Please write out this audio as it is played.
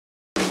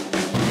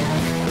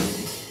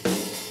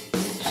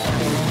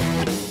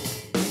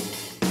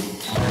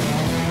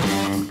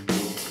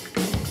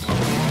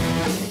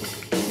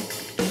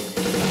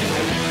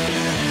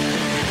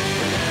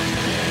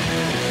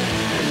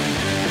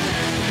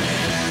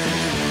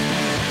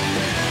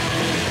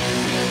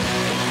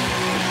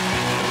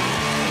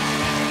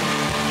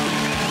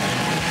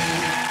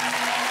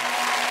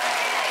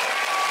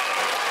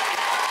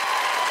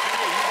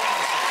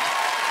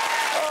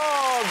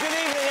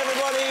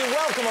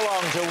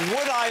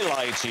Would I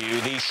Lie to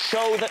You, the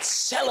show that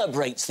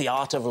celebrates the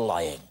art of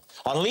lying.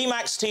 On Lee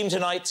Mack's team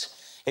tonight,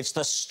 it's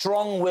the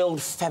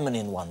strong-willed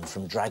feminine one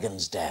from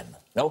Dragon's Den.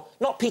 No,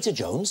 not Peter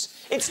Jones,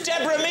 it's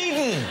Deborah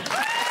Meaden!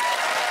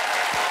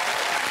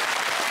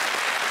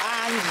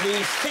 And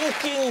the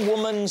thinking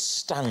woman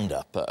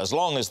stand-up, as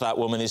long as that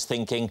woman is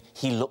thinking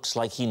he looks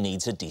like he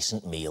needs a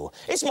decent meal.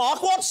 It's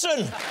Mark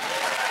Watson!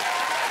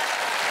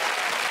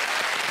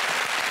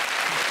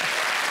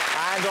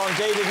 And on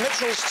David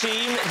Mitchell's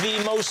team,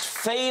 the most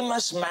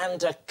famous man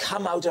to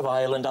come out of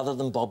Ireland other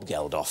than Bob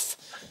Geldof.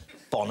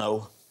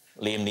 Bono,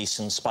 Liam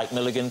Neeson, Spike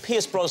Milligan,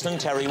 Pierce Brosnan,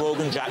 Terry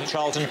Wogan, Jack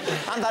Charlton,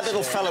 and that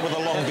little fella with the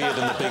long beard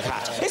and the big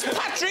hat. It's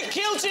Patrick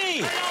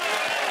Kielty!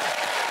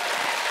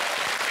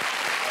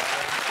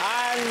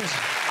 And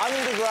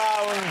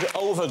underground,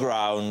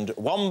 overground,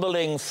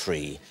 wombling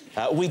free.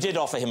 We did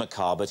offer him a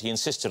car, but he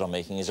insisted on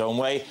making his own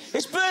way.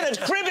 It's Bernard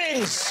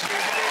Cribbins!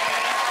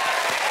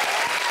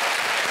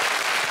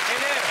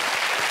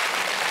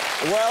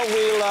 Well,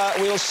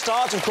 we'll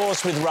start, of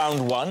course, with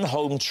round one,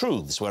 Home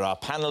Truths, where our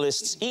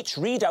panellists each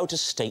read out a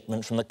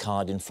statement from the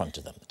card in front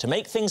of them. To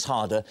make things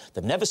harder,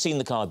 they've never seen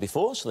the card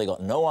before, so they've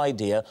got no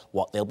idea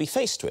what they'll be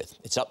faced with.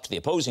 It's up to the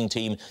opposing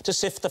team to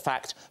sift the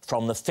fact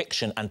from the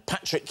fiction, and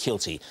Patrick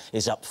Kielty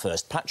is up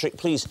first. Patrick,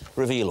 please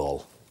reveal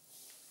all.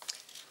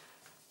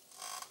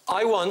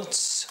 I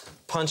once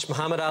punched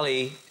Muhammad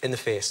Ali in the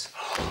face.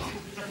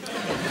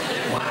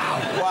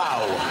 Wow.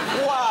 Wow.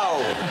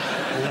 Wow.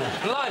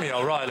 Blimey,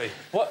 O'Reilly.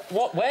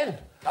 What, when?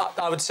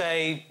 I would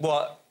say,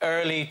 what,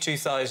 early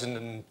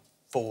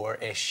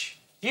 2004-ish.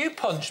 You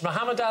punched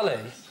Muhammad Ali?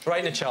 Right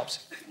in the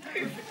chops.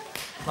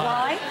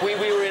 Why? We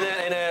were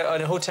in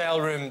a hotel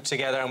room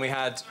together and we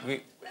had...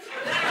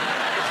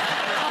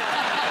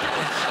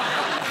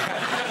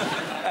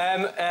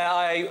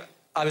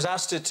 I was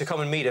asked to come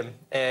and meet him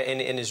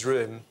in his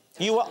room.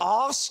 You were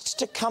asked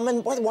to come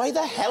and... Why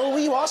the hell were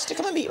you asked to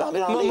come and meet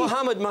Muhammad Ali?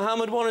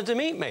 Muhammad wanted to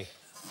meet me.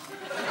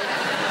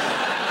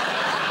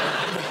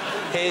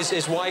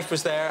 His wife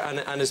was there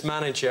and his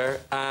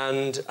manager,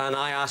 and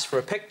I asked for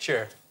a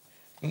picture.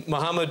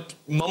 Muhammad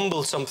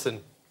mumbled something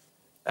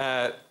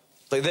like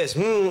this.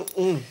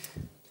 And...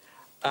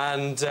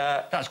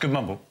 That's good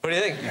mumble. What do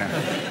you think? Yeah.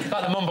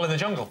 Like the mumble in the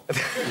jungle.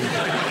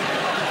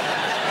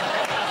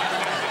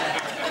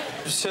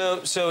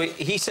 So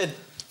he said,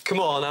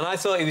 come on, and I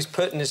thought he was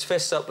putting his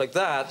fists up like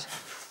that.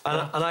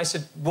 And I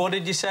said, what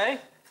did you say?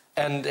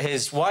 And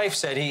his wife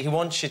said he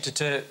wants you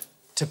to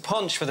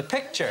punch for the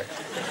picture.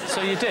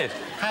 So you did?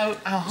 How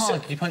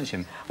hard did you punch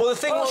him? Well, the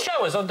thing was...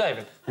 show us on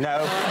David.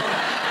 No.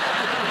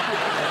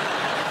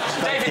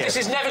 David, this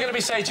is never going to be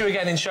said to you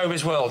again in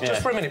showbiz world. Yeah.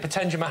 Just for a minute,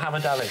 pretend you're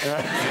Muhammad Ali.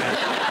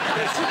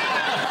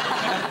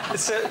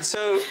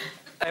 So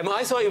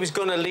I thought he was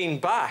going to lean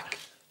back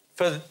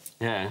for...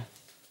 Yeah.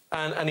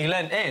 And he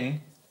leant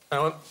in, and I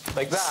went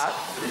like that.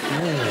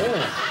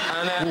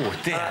 And oh,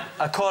 dear.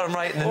 I caught him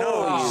right in the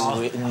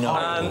nose. No.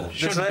 And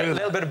there's a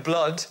little bit of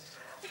blood.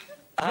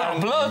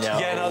 Blood? No.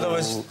 Yeah, no, there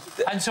was...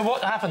 And so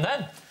what happened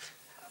then?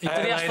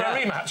 Did he ask for a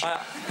rematch?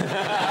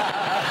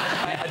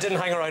 I didn't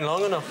hang around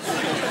long enough.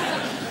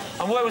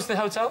 And where was the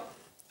hotel?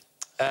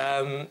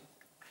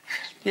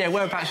 Yeah,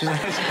 whereabouts was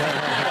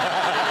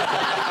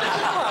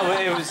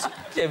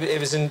it? It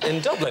was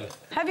in Dublin.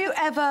 Have you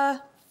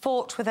ever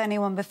fought with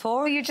anyone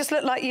before? You just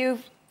look like you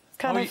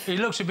kind of... He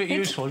looks a bit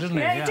useful, doesn't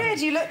he? Yeah, he did.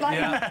 You look like...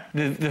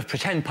 The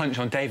pretend punch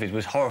on David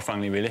was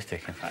horrifyingly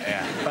realistic, in fact,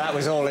 yeah. That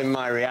was all in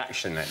my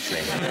reaction,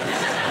 actually. Do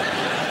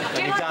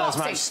you You've like done as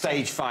boxing? much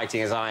stage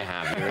fighting as I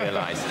have, you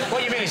realise.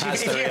 What you mean is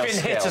if you've been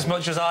hit as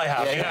much as I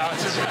have, you know...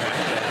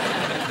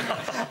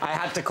 I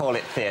had to call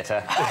it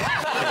theatre.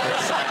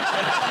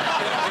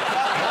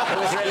 It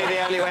was really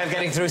the only way of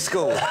getting through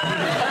school.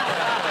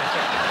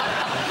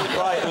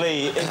 Right,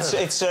 Lee,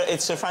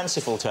 it's a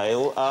fanciful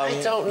tale.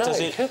 I don't know, Does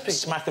it could be.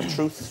 smack of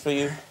truth for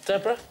you?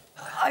 Deborah?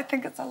 I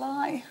think it's a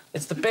lie.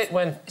 It's the bit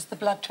when... It's the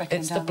blood trickling.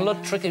 It's the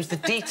blood trick. It was the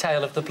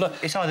detail of the blood.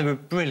 It's either a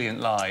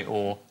brilliant lie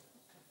or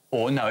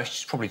no,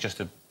 it's probably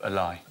just a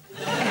lie.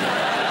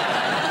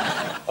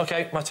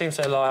 OK, my team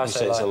say lie, I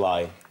say lie. It's a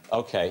lie.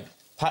 OK.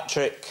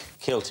 Patrick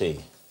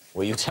Kielty,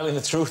 were you telling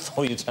the truth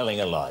or were you telling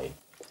a lie?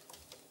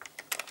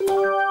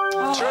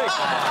 Truth.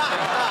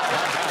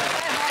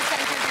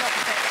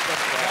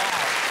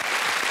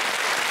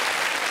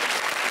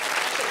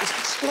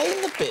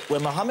 Explain the bit where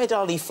Muhammad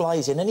Ali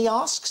flies in and he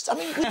asks, I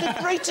mean, with the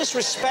greatest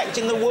respect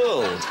in the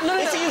world.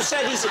 If you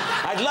said,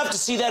 I'd love to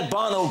see that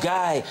Bono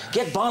guy.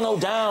 Get Bono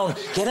down.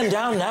 Get him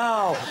down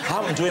now.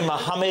 I'm doing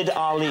Muhammad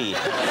Ali.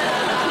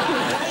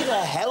 Why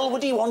the hell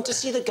would he want to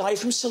see the guy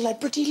from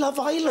Celebrity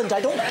Love Island?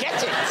 I don't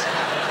get it.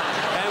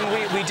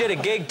 We did a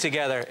gig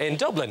together in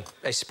Dublin,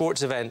 a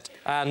sports event,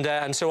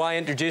 and so I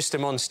introduced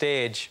him on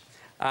stage,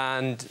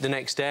 and the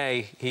next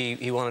day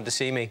he wanted to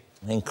see me.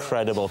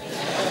 Incredible.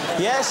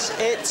 Yes,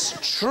 it's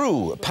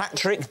true.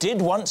 Patrick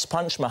did once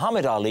punch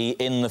Muhammad Ali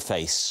in the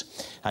face.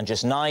 And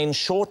just 9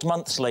 short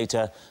months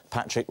later,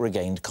 Patrick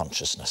regained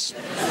consciousness.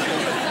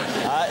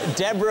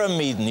 Deborah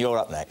Meaden, you're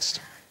up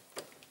next.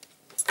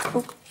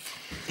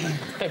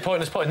 Bit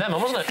pointless putting them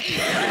on, wasn't it?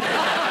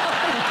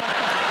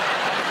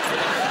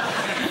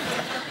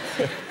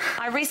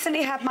 I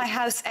recently had my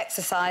house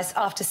exorcised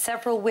after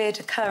several weird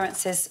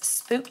occurrences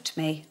spooked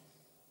me.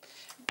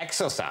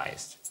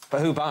 Exorcised?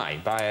 But who by?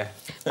 By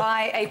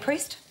a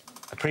priest.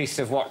 a priest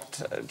of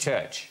what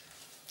church?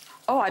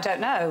 Oh, I don't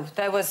know.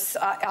 There was...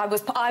 I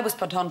was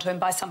put onto him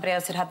by somebody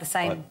else who'd had the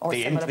same or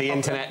similar problem.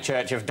 Internet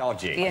Church of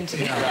Dodgy. The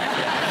internet.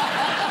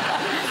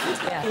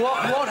 Yeah.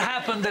 What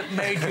happened that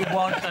made you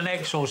want an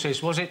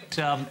exorcist? Was it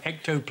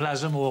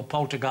ectoplasm or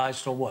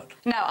poltergeist or what?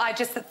 No,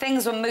 that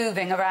things were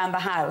moving around the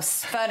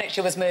house.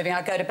 Furniture was moving.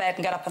 I'd go to bed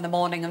and get up in the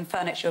morning and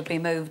furniture would be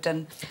moved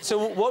and... So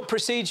what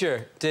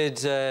procedure did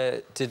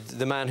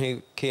the man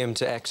who came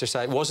to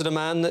exercise... Was it a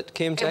man that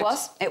came to... It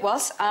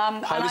was.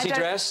 How was he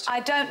dressed? I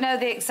don't know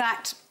the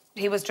exact...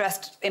 He was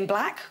dressed in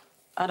black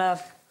and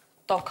a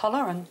dog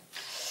collar and...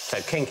 So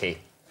kinky.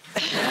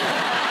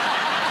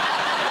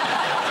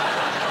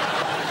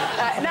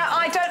 No,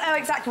 I don't know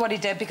exactly what he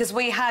did because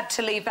we had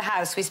to leave the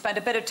house. We spent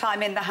a bit of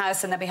time in the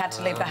house and then we had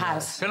to leave the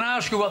house. Can I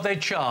ask you what they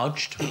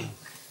charged?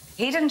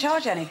 He didn't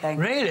charge anything.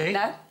 Really?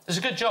 No. It's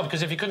a good job,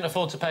 because if you couldn't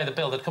afford to pay the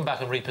bill, they'd come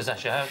back and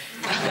repossess your home.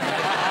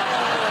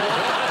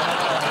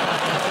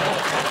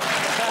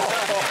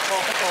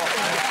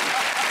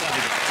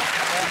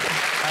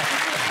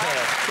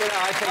 You know,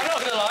 I'm not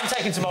going to lie, I'm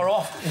taking tomorrow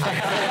off. I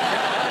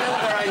don't know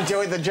whether I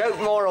enjoyed the joke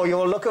more or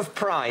your look of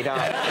pride.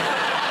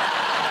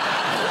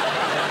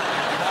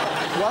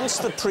 Once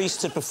the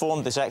priest had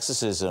performed this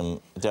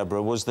exorcism,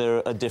 Deborah, was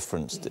there a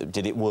difference?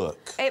 Did it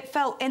work? It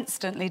felt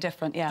instantly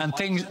different, yeah. And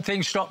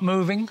things stopped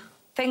moving?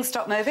 Things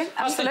stopped moving,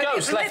 As the absolutely.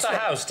 ghost left the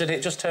house, did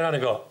it just turn around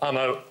and go, I'm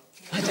out?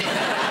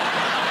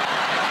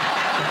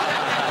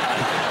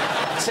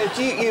 So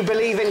do you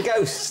believe in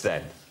ghosts,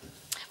 then?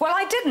 Well,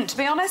 I didn't, to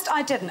be honest,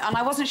 I didn't, and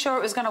I wasn't sure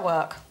it was going to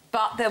work.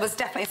 But there was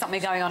definitely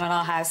something going on in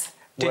our house.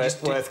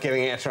 Worth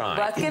giving it a try.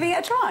 Worth giving it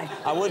a try.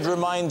 I would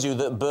remind you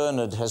that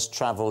Bernard has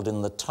travelled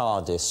in the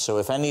TARDIS, so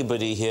if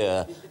anybody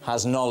here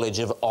has knowledge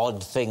of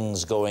odd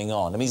things going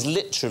on... I mean, he's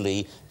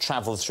literally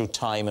travelled through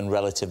time and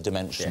relative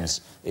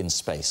dimensions in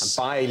space.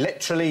 And by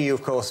literally, you,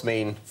 of course,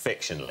 mean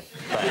fictionally.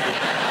 But...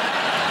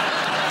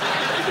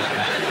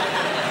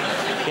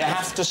 You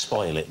have to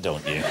spoil it,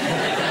 don't you?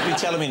 You're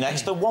telling me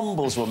next the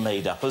Wombles were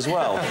made up as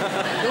well.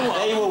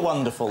 They were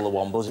wonderful, the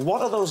Wombles.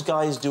 What are those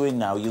guys doing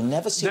now? You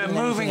never see them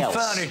They're anything moving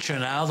else. furniture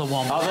now, the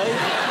Wombles. Are they?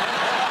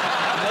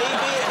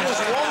 Maybe it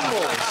was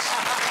Wombles.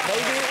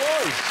 Maybe it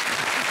was.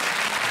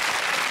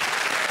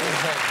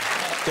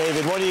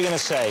 David, what are you going to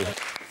say?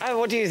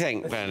 what do you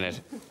think, Bernard?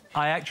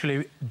 I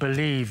actually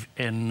believe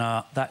in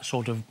that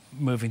sort of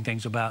moving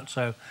things about,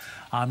 so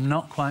I'm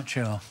not quite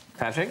sure.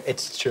 Patrick?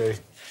 It's true.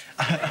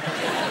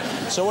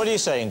 So what are you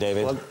saying,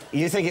 David? Well,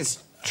 you think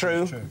it's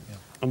true? True, yeah.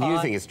 And you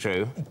think it's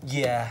true?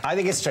 Yeah. I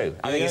think it's true.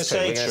 I think it's true.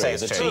 We're gonna say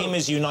it's the true. team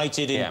is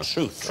united in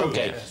truth.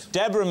 OK. Yes.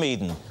 Deborah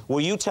Meaden,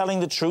 were you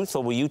telling the truth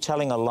or were you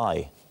telling a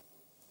lie?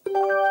 A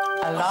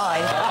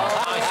lie.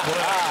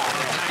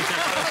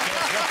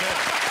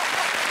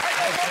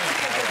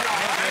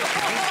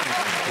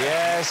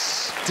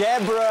 Yes.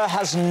 Deborah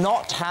has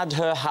not had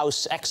her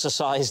house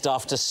exorcised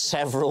after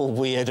several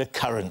weird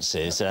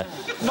occurrences.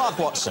 Mark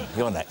Watson,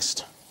 you're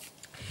next.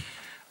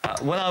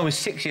 When I was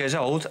 6 years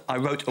old, I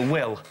wrote a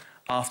will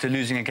after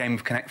losing a game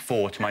of Connect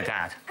 4 to my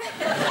dad.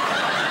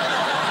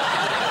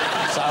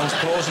 Sounds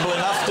plausible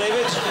enough,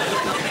 David.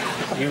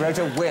 You wrote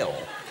a will?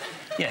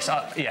 Yes,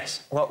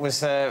 yes. What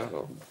was...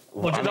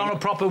 Was it on a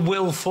proper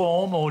will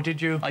form, or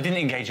did you... I didn't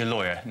engage a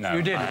lawyer, no.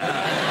 You didn't?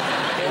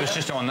 It was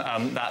just on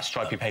that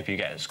stripy paper you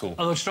get at school.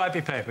 Oh, the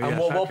stripy paper, And yes,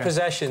 what okay.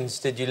 possessions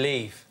did you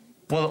leave?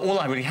 Well, all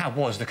I really had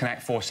was the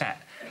Connect 4 set.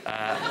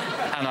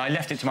 And I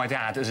left it to my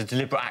dad as a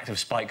deliberate act of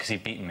spite because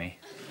he'd beaten me.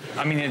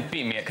 I mean, he'd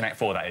beaten me at Connect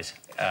 4, that is.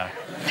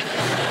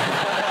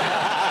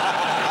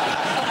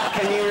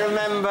 Can you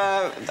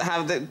remember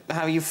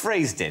how you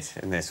phrased it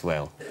in this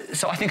will?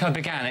 So I think I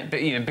began it,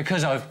 but, you know,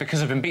 because I've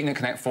been beaten at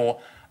Connect 4,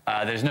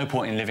 there's no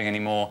point in living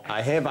anymore.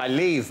 I hereby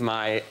leave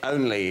my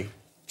only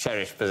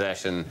cherished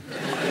possession.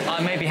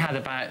 I maybe had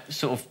about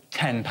sort of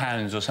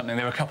 £10 or something.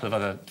 There were a couple of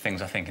other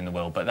things, I think, in the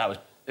will, but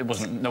there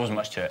wasn't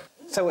much to it.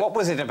 So what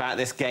was it about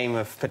this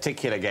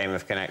particular game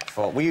of Connect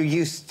 4? Were you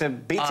used to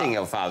beating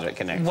your father at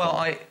Connect 4? Well,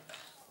 I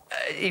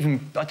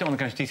don't want to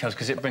go into details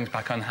because it brings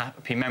back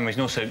unhappy memories,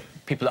 and also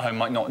people at home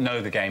might not know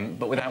the game,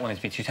 but without wanting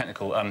to be too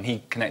technical,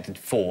 he connected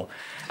 4,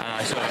 and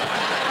I sort of...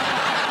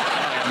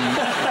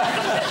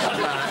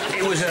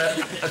 it was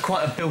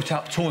quite a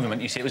built-up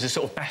tournament, you see. It was a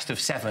sort of best of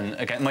 7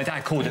 again. My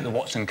dad called it the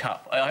Watson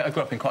Cup. I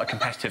grew up in quite a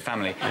competitive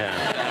family. Yeah.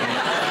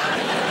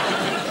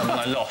 And when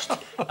I lost,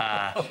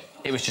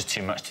 it was just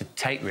too much to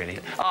take, really.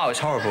 Oh, it's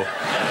horrible.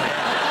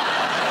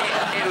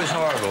 It was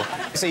horrible.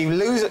 So you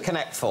lose at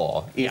Connect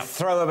 4, you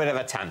throw a bit of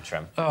a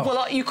tantrum. Oh.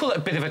 Well, you call it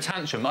a bit of a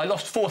tantrum. I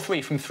lost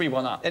 4-3 from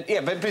 3-1 up.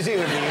 Yeah, but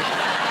presumably...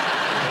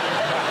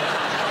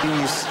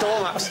 you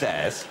storm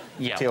upstairs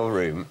to your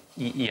room.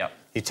 Yep.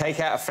 You take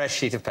out a fresh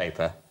sheet of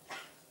paper.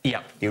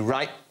 Yep. You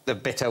write the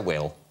bitter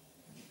will.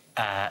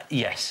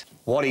 Yes.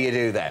 What do you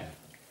do then?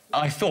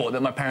 I thought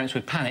that my parents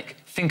would panic,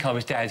 think I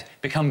was dead,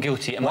 become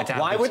guilty, and my dad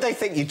Why would they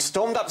think you'd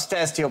stormed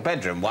upstairs to your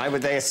bedroom? Why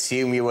would they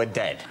assume you were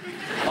dead?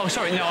 Oh,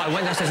 sorry, no, I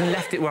went downstairs and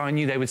left it where I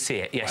knew they would see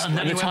it, yes. And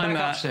then At you the went time,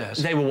 back upstairs?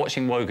 They were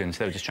watching Wogan, so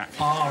they were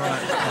distracted. Oh,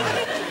 right.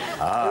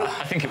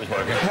 I think it was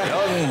Wogan.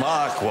 Young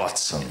Mark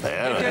Watson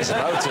there, and he's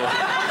about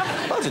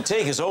to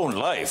take his own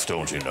life,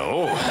 don't you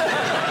know?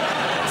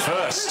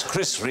 First,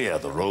 Chris Rea,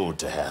 The Road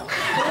to Hell.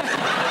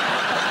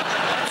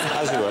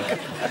 As you were.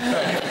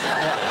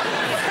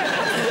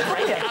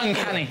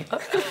 Uncanny.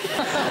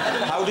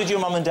 How did your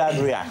mum and dad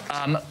react?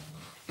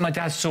 My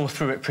dad saw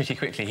through it pretty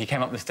quickly. He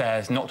came up the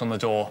stairs, knocked on the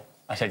door.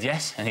 I said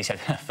yes, and he said,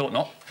 thought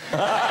not.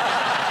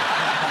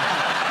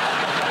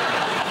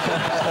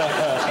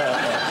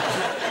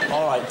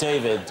 All right,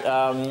 David,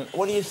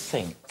 what do you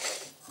think?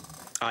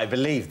 I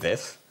believe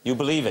this. You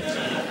believe it?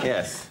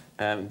 Yes.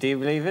 Do you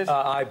believe it?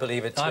 I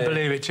believe it too. I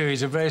believe it too.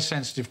 He's a very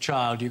sensitive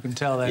child. You can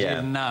tell that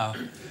even now.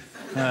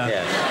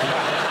 Yes.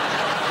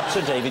 So,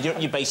 David,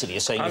 you basically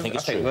are saying you think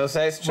it's true. We'll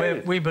say it's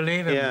true. We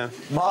believe him. Yeah.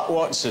 Mark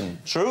Watson,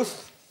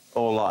 truth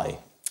or lie?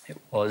 It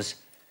was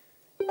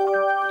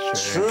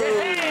True,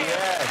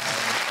 yes.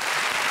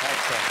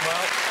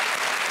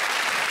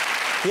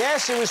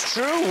 Yes, it was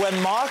true.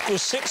 When Mark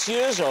was 6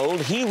 years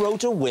old, he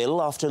wrote a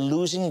will after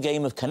losing a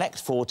game of Connect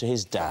 4 to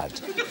his dad.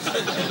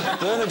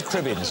 Bernard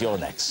Cribbins, you're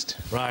next.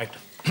 Right.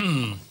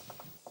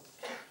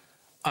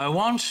 I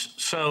once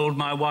sold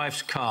my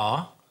wife's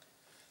car,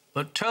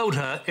 but told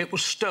her it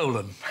was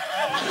stolen.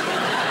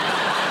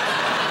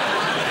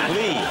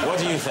 Lee, what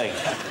do you think?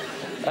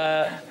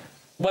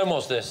 When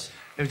was this?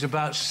 It was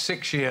about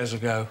 6 years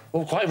ago.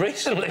 Well, quite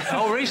recently.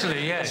 Oh,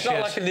 recently, yes. It's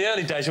not like in the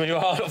early days when you were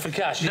hard up for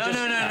cash. No.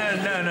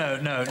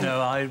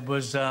 I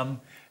was in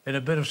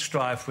a bit of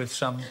strife with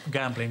some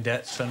gambling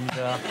debts, and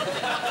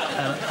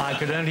I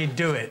could only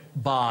do it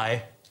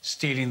by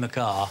stealing the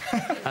car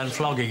and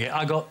flogging it.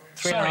 I got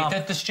three and a half...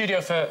 Sorry, the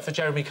studio for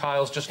Jeremy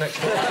Kyle's just next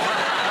door.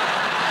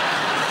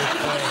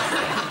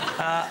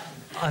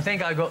 I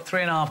think I got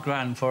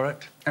 $3.5 for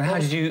it. And how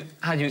did you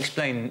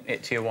explain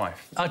it to your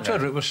wife? I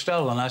told her it was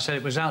stolen. I said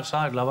it was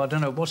outside, love. I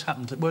don't know what's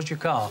happened. Where's your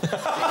car? You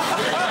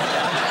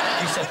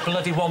said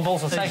bloody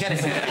wombles, I'll take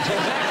anything.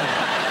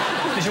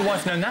 Does your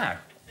wife know now?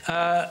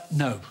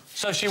 No.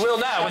 So she will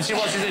now when she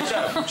watches this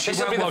show. She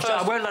won't watch it.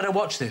 I won't let her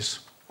watch this.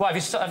 Why,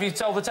 have you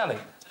told the telly?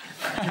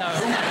 No.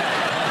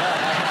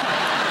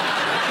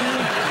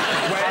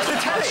 Where's the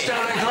telly?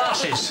 Stolen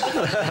glasses.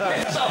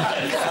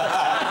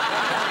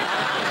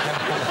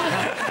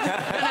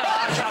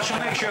 I shall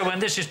make sure when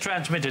this is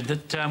transmitted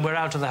that we're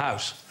out of the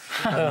house.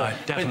 Right,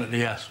 definitely,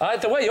 yes.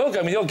 The way you're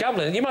going with your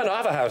gambling, you might not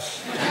have a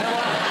house.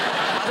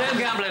 I don't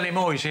gamble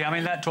anymore, you see. I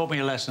mean, that taught me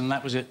a lesson.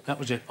 That was it. That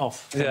was it.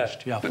 Off.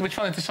 Finished, yeah. But we're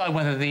trying to decide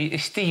whether the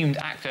esteemed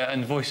actor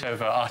and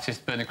voiceover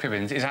artist Bernard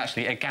Cribbins is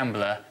actually a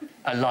gambler,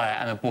 a liar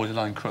and a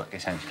borderline crook,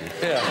 essentially.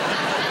 Yeah.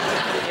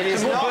 It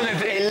is not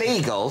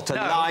illegal to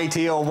lie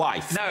to your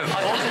wife. No.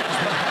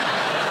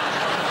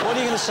 What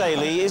are you going to say,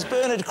 Lee? Is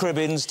Bernard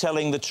Cribbins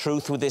telling the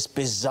truth with this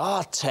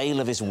bizarre tale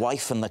of his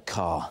wife and the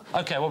car?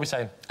 OK, what are we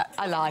saying?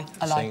 I lie.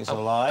 I lie. Saying it's a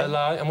lie? A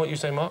lie. And what you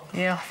say, Mark?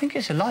 Yeah, I think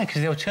it's a lie,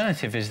 because the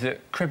alternative is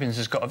that Cribbins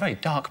has got a very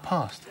dark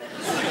past.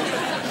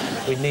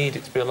 We need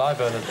it to be a lie,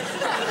 Bernard.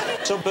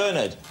 So,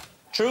 Bernard,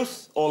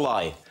 truth or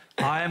lie?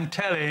 I am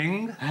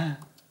telling... It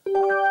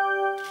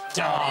was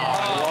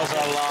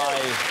a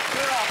lie.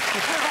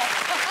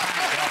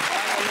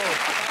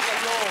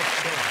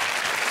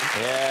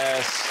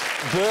 Yes.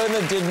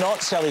 Bernard did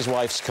not sell his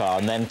wife's car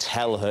and then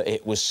tell her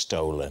it was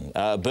stolen.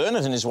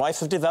 Bernard and his wife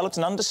have developed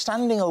an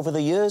understanding over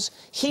the years.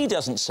 He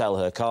doesn't sell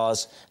her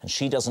cars, and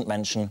she doesn't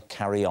mention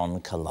Carry On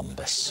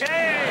Columbus. So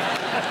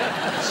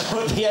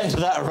at the end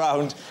of that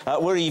round,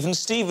 we're even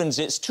Stevens.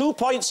 It's 2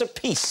 points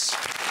apiece.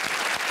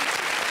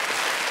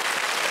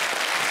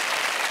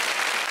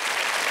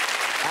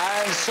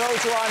 And so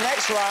to our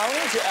next round,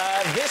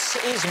 This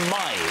Is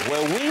My,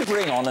 where we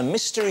bring on a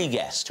mystery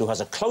guest who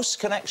has a close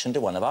connection to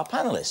one of our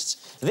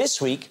panellists.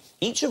 This week,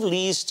 each of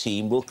Lee's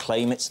team will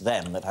claim it's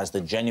them that has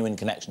the genuine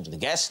connection to the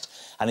guest,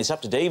 and it's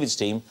up to David's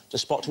team to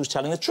spot who's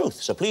telling the truth.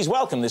 So please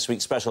welcome this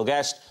week's special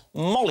guest,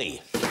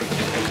 Molly.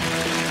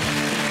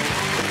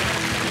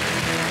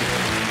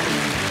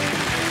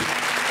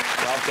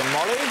 Welcome,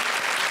 Molly.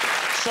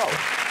 So,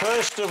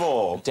 first of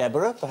all,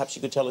 Deborah, perhaps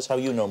you could tell us how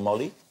you know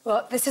Molly.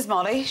 Well, this is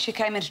Molly. She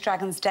came into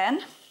Dragon's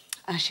Den.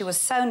 She was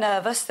so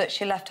nervous that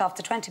she left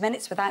after 20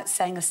 minutes without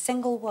saying a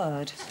single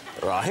word.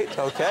 Right,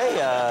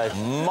 OK.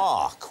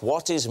 Mark,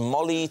 what is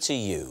Molly to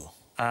you?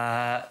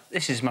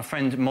 This is my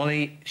friend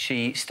Molly.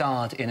 She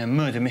starred in a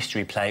murder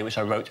mystery play which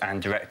I wrote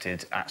and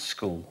directed at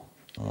school.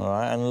 All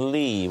right, and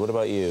Lee, what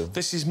about you?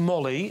 This is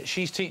Molly.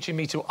 She's teaching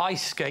me to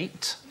ice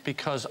skate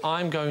because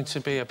I'm going to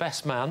be a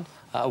best man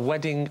at a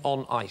wedding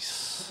on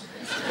ice.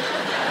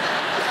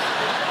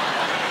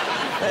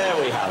 There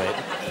we have it.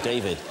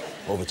 David,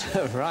 over to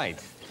you. Right.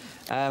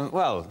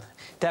 Well,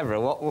 Deborah,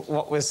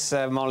 what was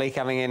Molly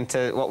coming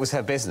into... What was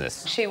her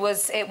business? It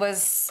was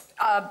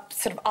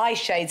sort of eye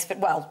shades for...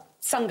 Well,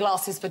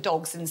 sunglasses for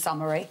dogs, in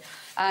summary.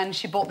 And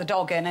she brought the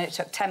dog in, and it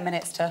took 10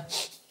 minutes to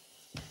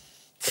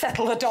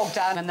settle the dog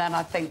down, and then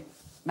I think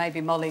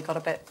maybe Molly got a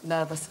bit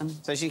nervous and...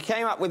 So she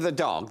came up with the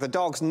dog. The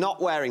dog's not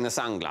wearing the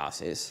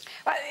sunglasses.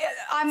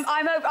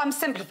 I'm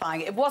simplifying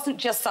it. It wasn't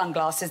just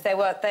sunglasses. They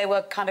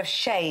were kind of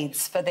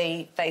shades for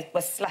the... They were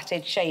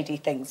slatted, shady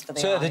things for the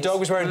So eyes. the dog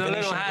was wearing With a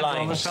little Venetian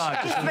handle on the blinds.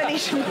 side.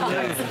 Venetian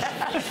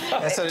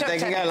blinds. So they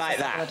can go like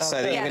that,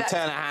 so that you can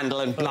turn a handle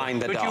and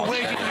blind the But dog.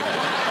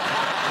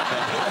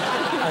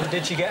 And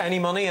did she get any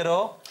money at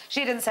all?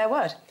 She didn't say a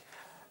word.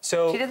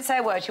 So... She didn't say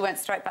a word. She went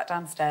straight back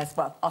downstairs,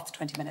 well, after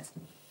 20 minutes.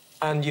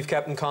 And you've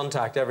kept in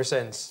contact ever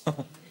since?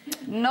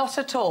 Not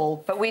at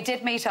all, but we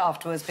did meet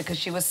afterwards because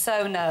she was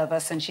so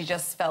nervous and she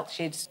just felt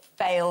she'd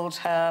failed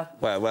her...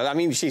 Well, I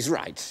mean, she's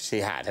right. She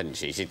had, hadn't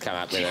she? She'd come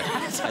up with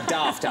a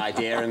daft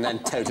idea and then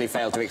totally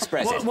failed to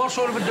express it. What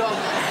sort of a dog?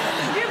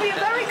 You'd be a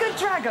very good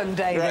dragon,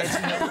 David.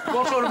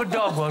 What sort of a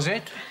dog was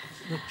it?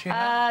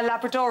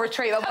 Labrador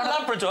Retriever.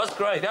 Labrador, that's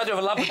great. I do have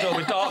a Labrador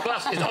with dark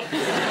glasses on.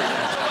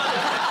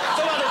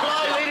 Somebody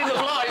blind leading the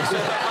blinds.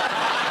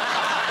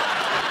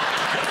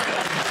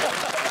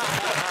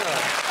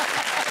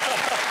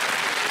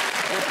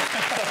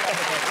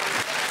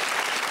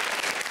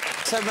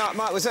 So,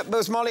 Mark,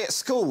 was Molly at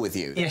school with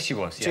you? Yes, she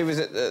was, yeah. She was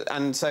at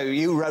and so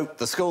you wrote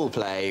the school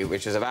play,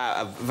 which was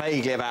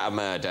vaguely about a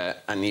murder,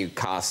 and you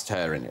cast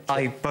her in it.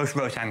 I both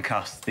wrote and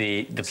cast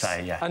the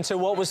play, yeah. And so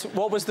what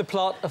was the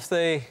plot of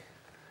the...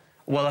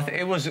 Well, I think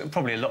it was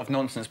probably a lot of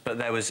nonsense, but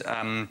there was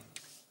Molly...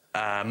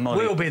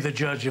 We'll be the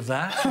judge of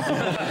that.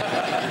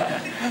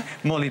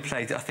 Molly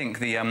played, I think,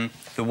 the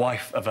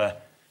wife of a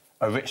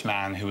rich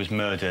man who was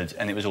murdered,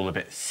 and it was all a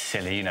bit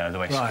silly, you know, the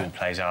way school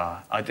plays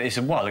are. It's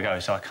a while ago,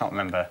 so I can't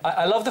remember.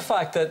 I love the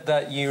fact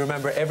that you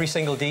remember every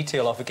single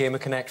detail of a game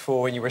of Connect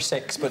 4 when you were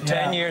 6, but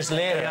 10 years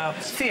later... Yeah.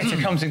 Theatre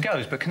comes and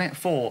goes, but Connect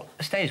 4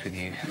 stays with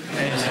you.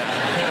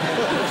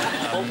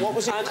 What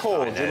was it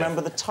called? Do you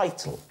remember the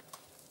title?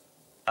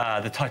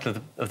 The title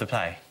of the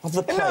play. Of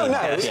the play? No.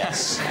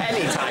 Yes.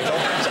 Any title.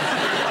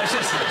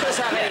 Just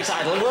have any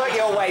title. Work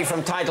your way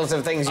from titles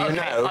of things you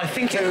know I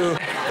think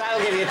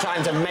that'll give you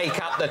time to make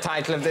up the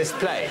title of this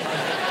play.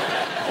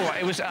 All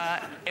right,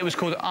 it was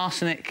called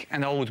Arsenic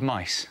and Old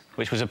Mice,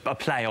 which was a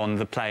play on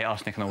the play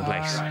Arsenic and Old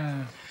Lace.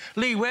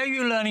 Lee, where are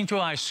you learning to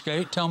ice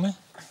skate? Tell me.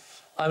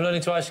 I'm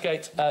learning to ice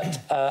skate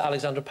at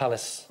Alexandra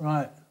Palace.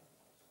 Right.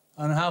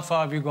 And how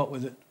far have you got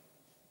with it?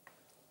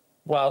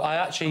 Well, I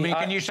actually... I mean,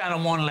 can you stand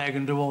on one leg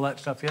and do all that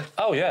stuff yet?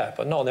 Oh, yeah,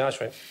 but not on the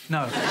ice rink.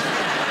 No.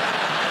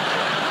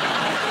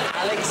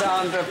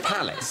 Alexandra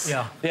Palace?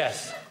 Yeah.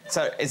 Yes.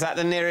 So, is that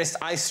the nearest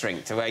ice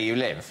rink to where you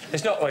live?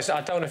 It's not... Well,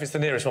 I don't know if it's the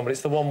nearest one, but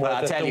it's the one where...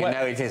 Well, I'll tell you,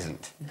 no, it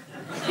isn't.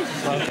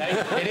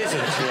 OK, it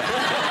isn't.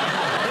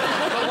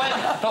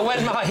 But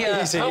when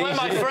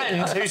my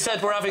friend, who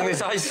said we're having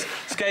this ice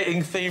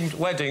skating-themed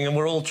wedding and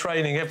we're all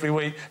training every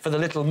week for the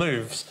little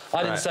moves,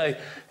 I didn't say,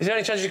 is there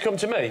any chance you come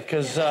to me?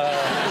 Because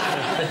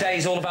the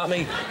day's all about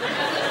me.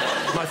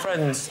 My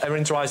friends are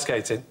into ice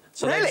skating.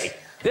 So Really?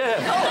 Yeah.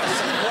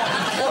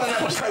 Oh, what an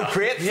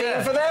appropriate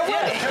thing for their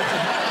wedding.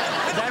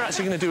 They're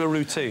actually going to do a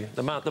routine,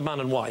 the man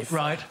and wife.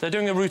 Right. They're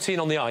doing a routine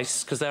on the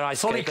ice, because they're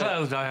ice Fully skating.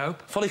 clothed, I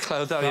hope. Fully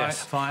clothed, oh, Right,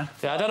 yes. fine.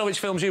 Yeah, I don't know which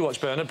films you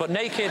watch, Bernard, but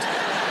naked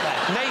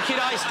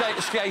ice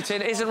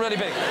skating isn't really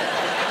big.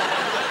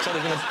 So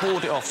they're going to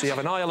board it off, so you have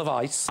an aisle of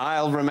ice.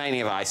 Aisle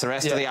remaining of ice. The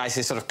rest of the ice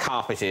is sort of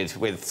carpeted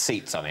with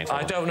seats on it.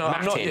 I don't know.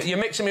 I'm not, you're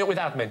mixing me up with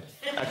admin.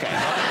 OK.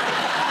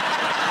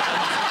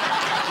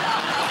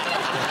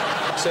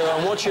 So,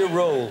 and what's your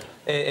role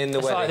in the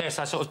It's wedding? like this,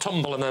 I sort of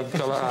tumble and then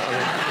go like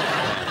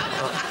that.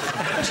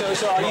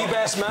 So are you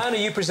best man? Are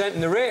you presenting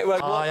the rate?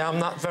 Like, I am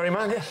that very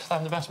man, yes.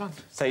 I'm the best man.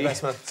 So,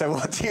 so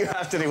what do you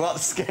have to do?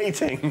 What's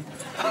skating?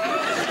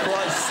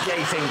 What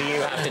skating do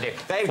you have to do?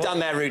 They've done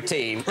their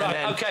routine. Right, and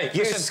then OK.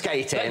 you listen,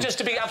 skating. Just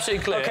to be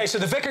absolutely clear... OK, so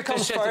the vicar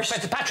comes first.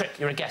 Patrick,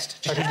 you're a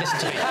guest. Just listen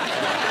to me.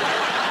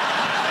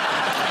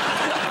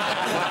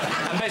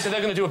 And basically,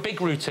 they're going to do a big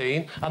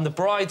routine, and the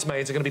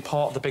bridesmaids are going to be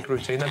part of the big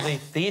routine. And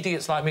the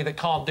idiots like me that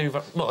can't do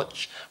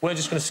much, we're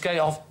just going to skate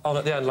off on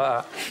at the end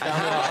like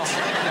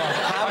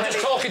that. I'm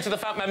just talking to the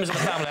fat members of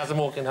the family as I'm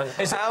walking home.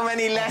 How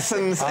many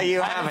lessons are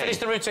you I having? haven't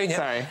finished the routine yet.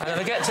 Sorry. And then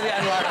I get to the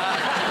end like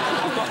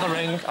that. I've got the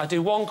ring. I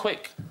do one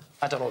quick...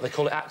 I don't know what they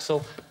call it,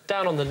 axel,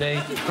 down on the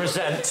knee,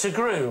 present to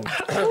groom.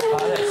 Like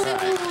this.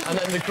 And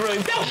then the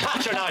groom, don't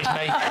patronise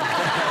me.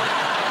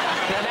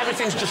 And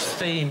everything's just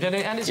themed, and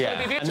it's going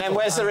to be beautiful. And then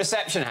where's the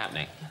reception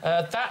happening?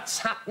 That's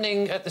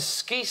happening at the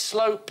ski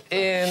slope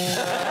in...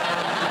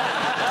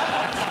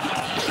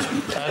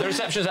 the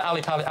reception's at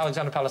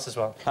Alexandra Palace as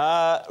well.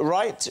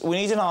 Right, we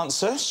need an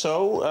answer.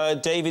 So,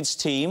 David's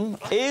team.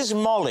 Is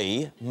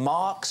Molly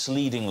Mark's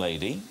leading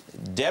lady,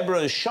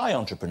 Deborah's shy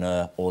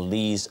entrepreneur, or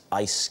Lee's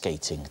ice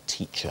skating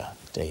teacher?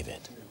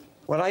 David.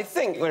 Well, I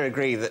think we're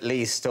agreed that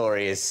Lee's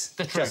story is...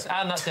 The truth,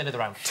 and that's the end of the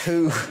round.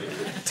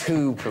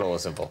 Too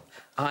plausible.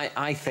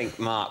 I think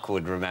Mark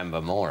would remember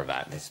more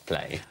about this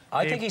play.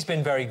 I think he's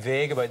been very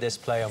vague about this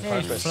play on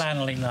purpose.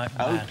 Flannelling like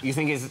mad. You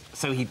think you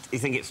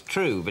think it's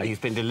true, but he's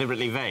been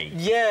deliberately vague?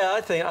 Yeah,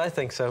 I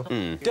think so.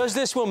 Does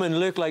this woman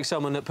look like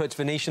someone that puts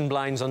Venetian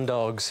blinds on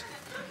dogs?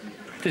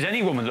 Does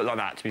any woman look like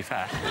that, to be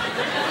fair?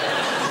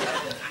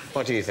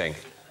 What do you think?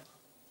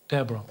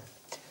 Deborah.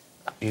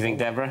 You think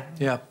Deborah?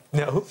 Yeah.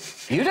 No.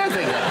 You don't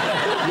think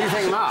that? You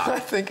think Mark? I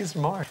think it's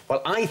Mark.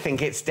 Well, I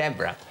think it's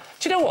Deborah.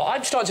 Do you know what?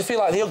 I'm starting to feel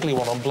like the ugly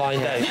one on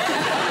blind date.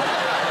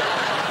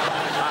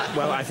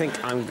 Well, I think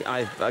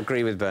I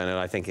agree with Bernard.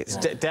 I think it's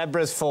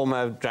Deborah's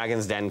former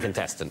Dragon's Den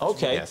contestant.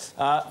 OK. Yes.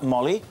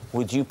 Molly,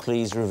 would you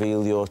please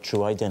reveal your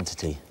true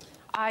identity?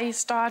 I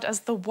starred as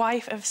the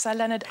wife of Sir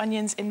Leonard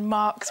Onions in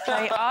Mark's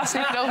play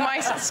Arsenic of my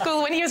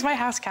school when he was my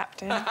house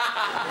captain.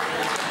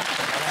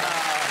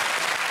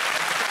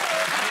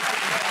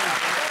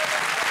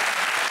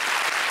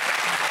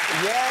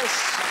 Yes,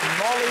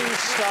 Molly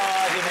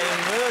starred in a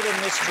murder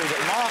mystery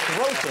that Mark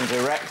wrote and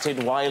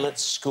directed while at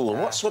school.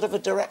 What sort of a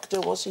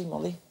director was he,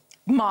 Molly?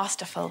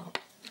 Masterful.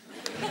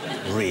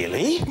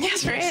 Really?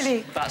 Yes,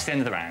 really. That's the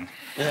end of the round.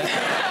 Yeah.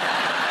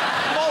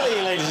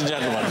 Molly, ladies and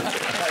gentlemen.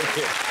 Thank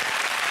you.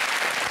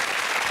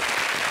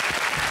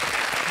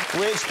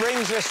 Which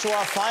brings us to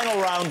our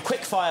final round,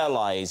 Quickfire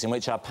Lies, in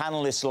which our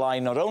panellists lie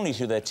not only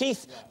through their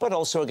teeth, but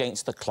also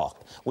against the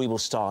clock. We will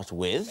start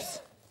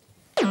with...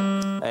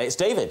 it's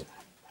David.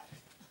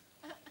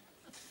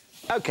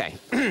 OK.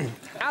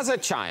 As a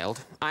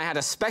child, I had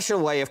a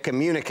special way of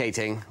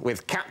communicating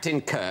with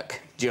Captain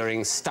Kirk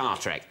during Star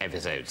Trek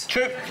episodes.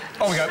 True.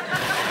 On we go.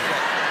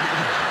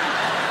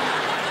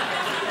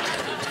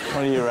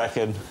 What do you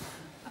reckon?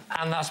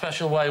 And that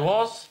special way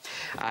was?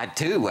 I had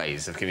two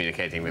ways of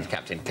communicating with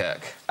Captain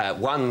Kirk.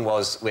 One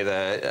was with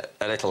a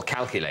little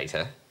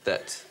calculator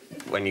that,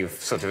 when you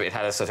it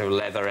had a sort of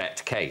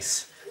leatherette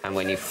case, and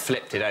when you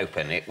flipped it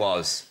open, it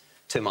was,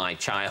 to my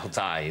child's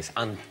eyes,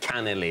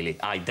 uncannily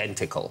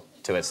identical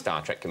to a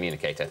Star Trek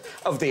communicator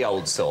of the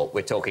old sort.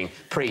 We're talking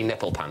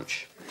pre-nipple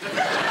punch.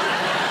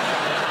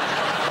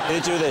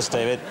 Did you do this,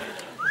 David?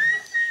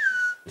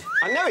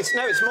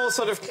 It's more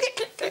sort of.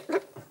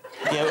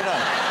 Yeah, no.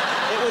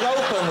 It would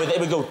open with, it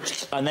would go,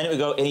 and then it would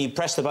go, and you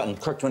press the button,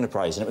 Kirk to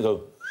Enterprise, and it would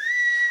go...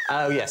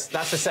 Oh, yes,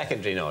 that's a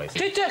secondary noise.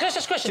 Just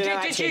a question.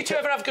 Did you two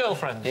ever have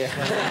girlfriends? Yeah.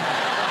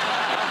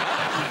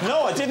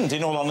 No, I didn't,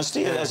 in all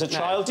honesty. As a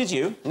child, did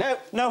you? No.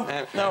 No.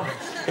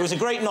 It was a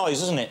great noise,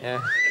 wasn't it?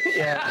 Yeah.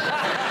 Yeah.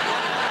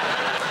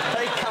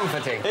 Very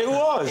comforting. It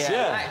was,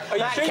 yeah.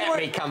 That kept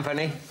me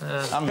company.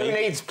 Who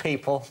needs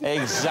people?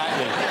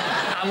 Exactly.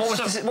 And what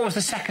was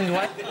the second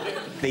way?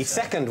 The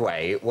second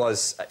way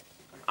was...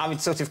 I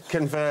would sort of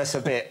converse a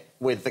bit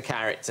with the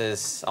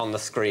characters on the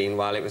screen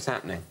while it was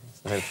happening.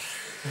 So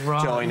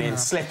join in,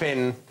 slip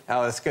in.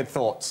 Oh, that's good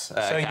thoughts,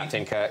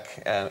 Captain Kirk.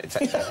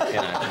 Etc.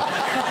 You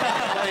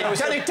know.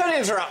 Don't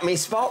interrupt me,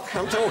 Spock.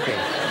 I'm talking.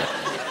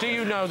 Do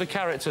you know the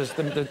characters,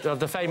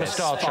 the famous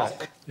Star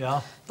Trek?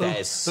 Yeah.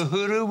 There's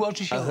Uhuru, what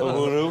is she called?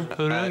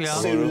 Uhuru, yeah.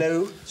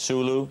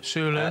 Sulu.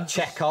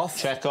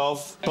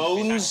 Chekhov.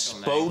 Bones,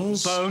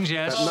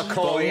 yes.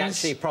 McCoy,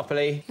 actually,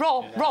 properly.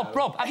 Rob,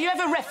 have you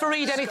ever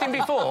refereed anything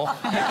before?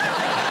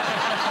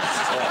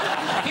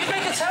 You'd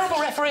make a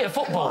terrible referee at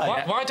football.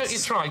 Why don't you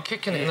try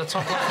kicking it in the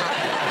top like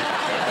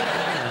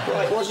that?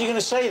 Right, what are you going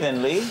to say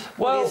then, Lee?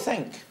 What do you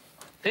think?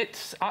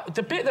 It's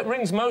the bit that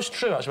rings most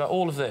true, actually, about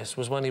all of this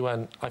was when he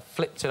went, I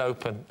flipped it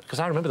open. Because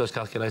I remember those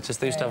calculators.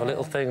 They used to have a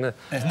little thing.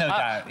 There's no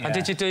doubt, yeah. And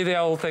did you do the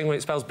old thing where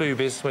it spells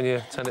boobies when you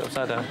turn it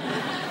upside down?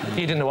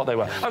 You didn't know what they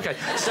were. OK,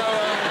 so...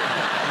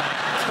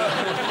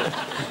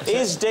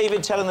 Is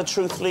David telling the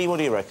truth, Lee? What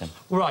do you reckon?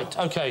 Right,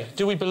 OK.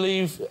 Do we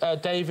believe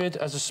David,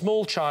 as a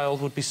small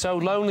child, would be so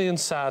lonely and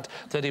sad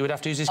that he would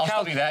have to use his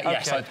I'll be there.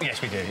 Yes, Okay.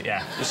 yes, we do,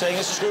 yeah. You're saying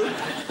it's true?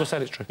 We're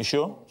saying it's true. You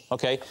sure?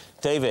 OK.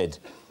 David,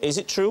 is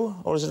it true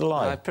or is it a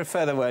lie? I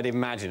prefer the word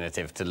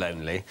imaginative to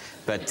lonely,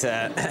 but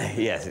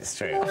yes, it's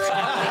true.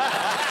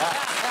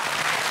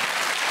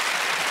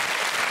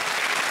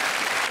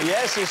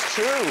 Yes, it's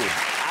true.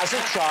 As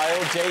a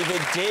child,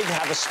 David did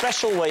have a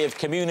special way of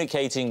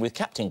communicating with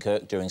Captain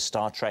Kirk during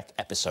Star Trek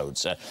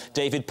episodes.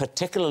 David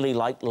particularly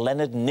liked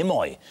Leonard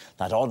Nimoy.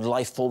 That odd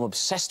life form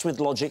obsessed with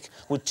logic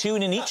would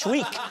tune in each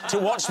week to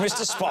watch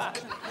Mr.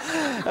 Spock.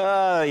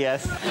 Oh,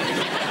 yes.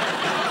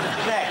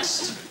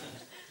 Next.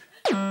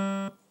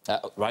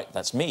 Right,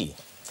 that's me.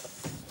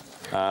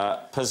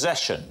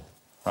 Possession.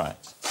 Right.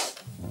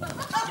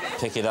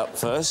 Pick it up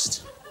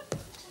first.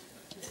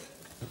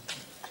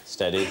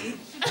 Steady.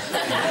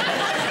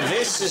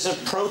 This is a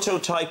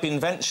prototype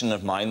invention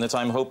of mine that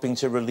I'm hoping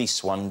to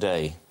release one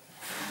day.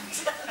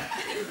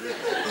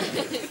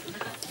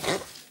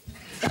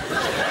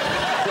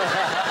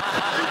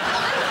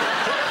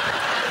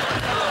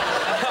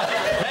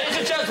 Ladies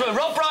and gentlemen,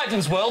 Rob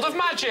Brydon's World of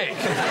Magic.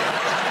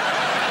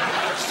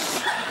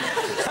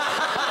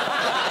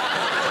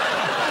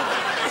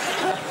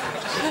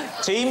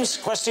 Teams,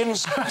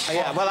 questions?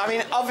 Yeah, well, I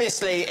mean,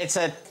 obviously, it's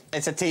a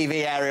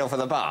TV aerial for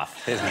the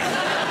bath, isn't it?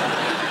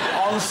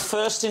 On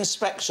first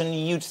inspection,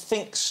 you'd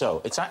think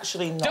so. It's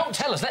actually not. Don't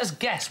tell us. Let us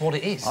guess what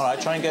it is. All right,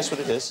 try and guess what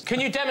it is.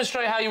 Can you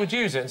demonstrate how you would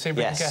use it and see if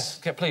we can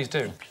guess? Yeah, please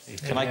do.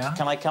 Can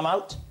I come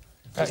out?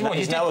 Is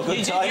now a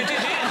good time? You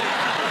did.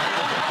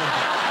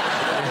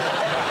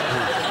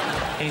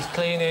 He's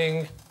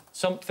cleaning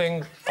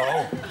something.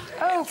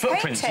 Oh. Oh,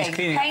 Footprints. He's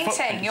cleaning up painting.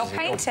 footprints, You're is he?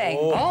 painting.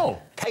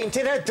 Oh.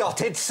 Painted a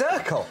dotted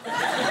circle.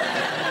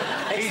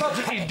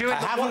 He's doing I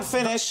haven't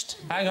finished.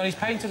 Hang on, he's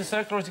painted a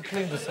circle or has he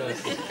cleaned the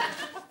circle?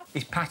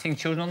 He's patting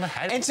children on the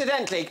head.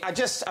 Incidentally, I've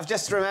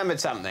just remembered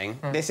something.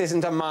 This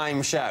isn't a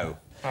mime show.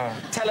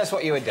 Tell us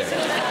what you were doing.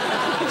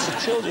 It's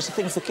a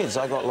thing for kids.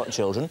 I got a lot of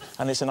children,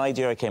 and it's an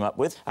idea I came up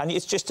with, and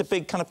it's just a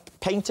big kind of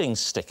painting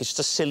stick. It's just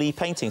a silly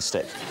painting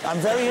stick. I'm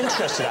very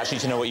interested, actually,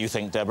 to know what you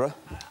think, Deborah.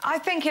 I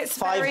think it's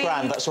 £5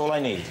 grand, that's all I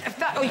need.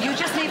 Oh, you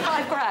just need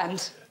 £5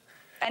 grand.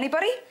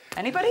 Anybody?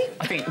 Anybody?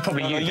 I think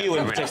probably you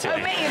in particular. Oh,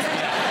 me, is it?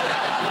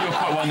 You're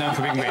quite well known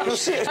for being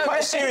rich.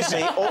 Quite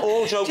seriously,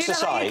 all jokes Do you know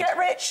aside... how you get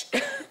rich?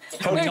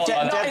 Probably not like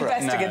that. Deborah,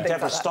 investing in things Deborah,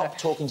 like that, stop no.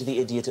 talking to the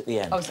idiot at the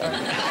end. Oh, sorry.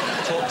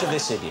 Talk to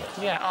this idiot.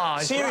 Yeah,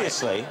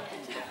 Seriously?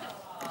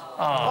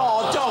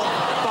 Oh, don't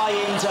buy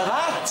into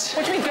that.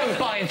 What do you mean don't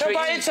buy into it? Don't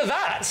buy into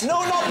that!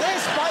 No, not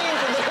this. Buy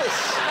into this.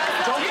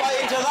 Don't buy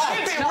into that.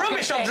 You've been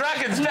rubbish on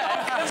Dragon's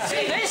Den.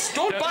 See this?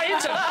 Don't buy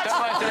into that! Don't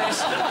buy into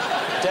this.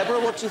 Deborah,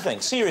 what do you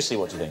think? Seriously,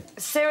 what do you think?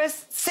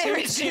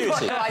 Seriously,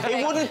 what do I think?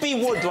 It wouldn't be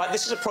wood, like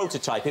this is a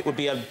prototype. It would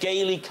be a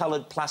gaily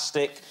coloured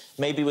plastic,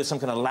 maybe with some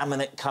kind of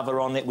laminate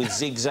cover on it with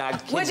zigzag.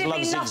 Kids Would it love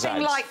be zigzags.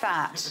 nothing like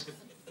that?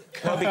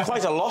 Well, it'd be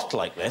quite a lot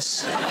like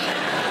this.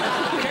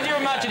 Can you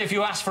imagine if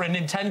you asked for a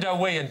Nintendo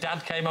Wii and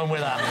Dad came home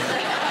with that?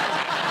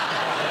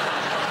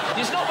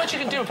 There's not much you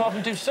can do apart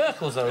from do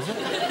circles, though, is there?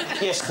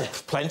 Yes,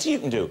 plenty you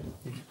can do.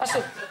 That's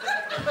you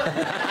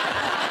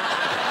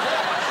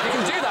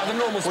can do that with a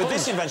normal spoon. With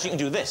this invention, you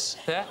can do this.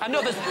 Yeah?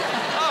 Another...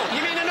 Oh,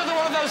 you mean another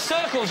one of those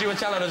circles you were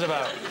telling us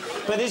about?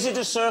 But is it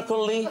a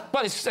circle, Lee?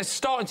 Well, it's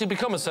starting to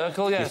become a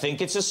circle, yeah. You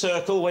think it's a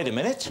circle? Wait a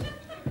minute.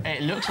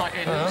 It looks like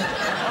it.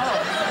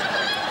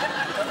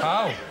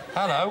 Oh,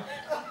 hello.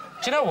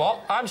 Do you know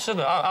what? I'm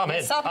in. I'm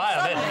in.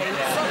 Suddenly.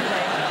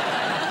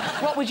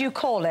 What would you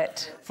call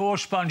it? 4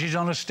 sponges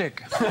on a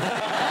stick.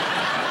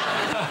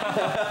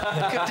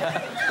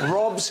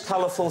 Rob's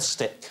colourful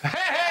stick. Hey,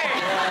 hey!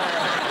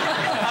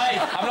 Hey,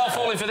 I'm not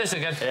falling for this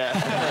again. Yeah.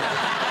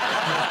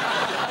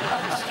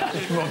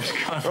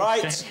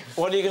 Right,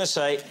 what are you going to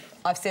say?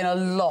 I've seen a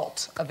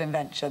lot of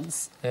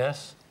inventions.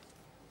 Yes?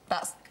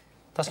 That's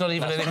not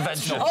even an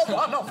invention.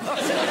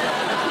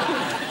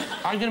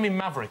 I'm going to be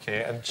maverick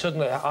here, and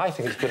suddenly I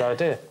think it's a good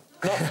idea.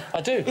 No,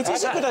 I do. It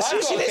is a good idea.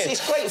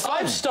 It's great fun.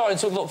 I'm starting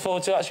to look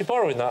forward to actually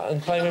borrowing that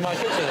and playing with my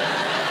kids with it.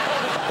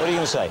 What are you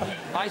going to say?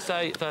 I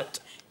say that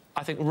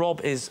I think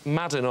Rob is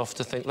mad enough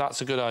to think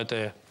that's a good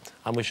idea,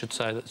 and we should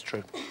say that's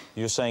true.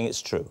 You're saying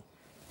it's true.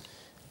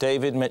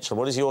 David Mitchell,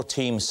 what is your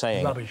team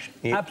saying? Rubbish.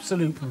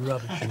 Absolute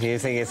rubbish. Do you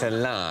think it's a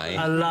lie?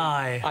 A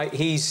lie.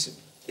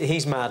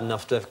 He's mad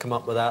enough to have come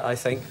up with that, I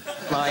think.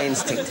 My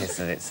instinct is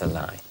that it's a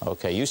lie.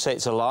 OK, you say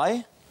it's a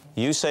lie.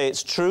 You say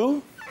it's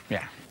true.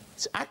 Yeah.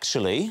 It's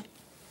actually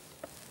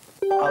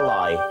a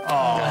lie.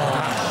 Oh,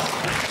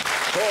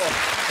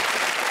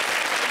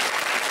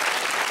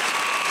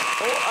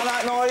 and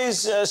that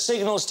noise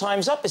signals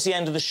time's up. It's the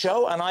end of the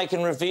show, and I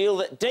can reveal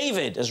that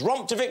David has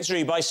romped to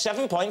victory by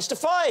 7 points to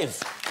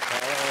 5.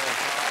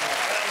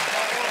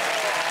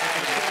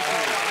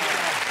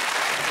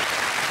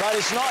 But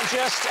it's not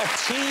just a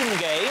team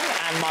game,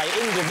 and my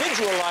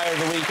individual liar of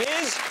the week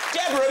is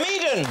Deborah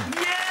Meaden.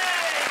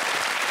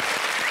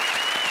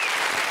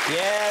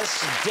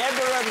 Yes,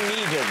 Deborah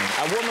Meaden,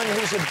 a woman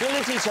whose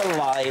ability to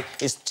lie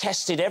is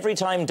tested every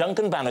time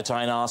Duncan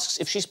Bannatyne asks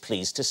if she's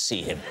pleased to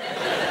see him.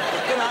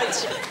 Good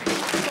night.